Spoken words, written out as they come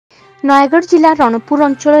नयगढ़ जिला रणपुर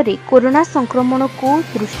अंचल में कोरोना संक्रमण को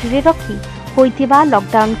दृष्टि रखी होइथिबा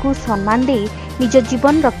लॉकडाउन को सम्मान दे निज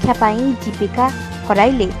जीवन रक्षा पाई जीविका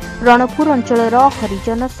हराइले रणपुर अंचल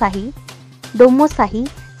हरिजन साही, डोमो साही,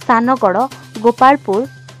 सानगड़, गोपालपुर,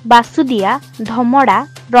 बासुदिया, धमड़ा,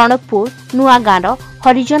 रणपुर, नुआगाँर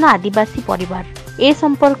हरिजन आदिवासी परिवार। ए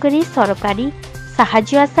संपर्क में सरकारी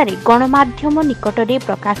साहाय्य आशारे गणमाध्यम निकटरे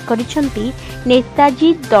प्रकाश करिसेंती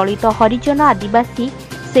नेताजी दलित हरिजन आदिवासी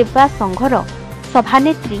सेवा संघर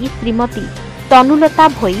सभानेत्री श्रीमती तनुलता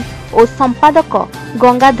भोई और संपादक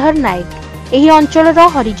गंगाधर नायक। एही अंचलर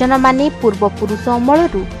हरिजन माने पूर्वपुरुष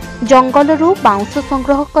अमलरू जंगलरू बाउंश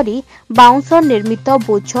संग्रह करी बाउंश निर्मित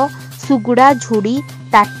बोझ, सुगुड़ा, झुड़ी,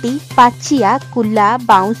 ताटी, पाचिया, कुला,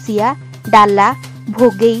 बाउंसिया, डाला,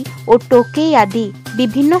 भोगेई और टोके आदि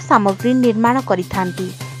विभिन्न सामग्री निर्माण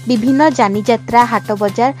करिथांती। विभिन्न जानी यात्रा, हाट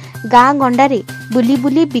बजार, गाँ गंडारे बुली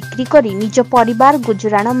बुली बिक्री करी निज परिवार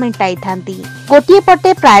गुजराण मेंटाई थांती। गोटिए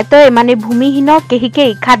पटे प्रायतः एमाने भूमिहीन, केही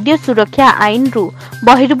केही खाद्य सुरक्षा आईन रु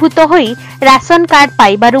बहिर्भूत होई राशन कार्ड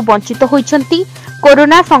पाइबारु वंचित होइछंती।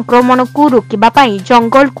 कोरोना संक्रमण को रोकिबा पाई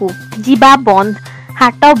जंगल को जीवा बंद,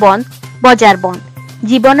 हाट बंद, बजार बंद।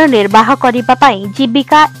 जीवन निर्वाह करिबा पाई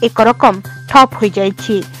जीविका एक रकम ठप हो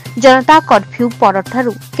जाइछि। जनता कर्फ्यू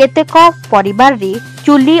परठारु केतेक परिवार रे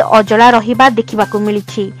चुली अजला रहिबा देखिबाकू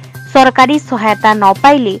मिलिछि। सरकारी सहायता न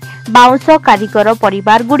पाइले बाउंश कारीगर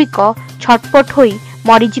परिवार गुड़िक छटपट होई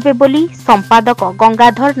मरीजिबे बोली संपादक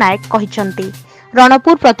गंगाधर नायक कहिसंती।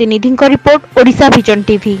 रणपुर प्रतिनिधि रिपोर्ट, ओडिशा विजन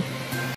टीवी।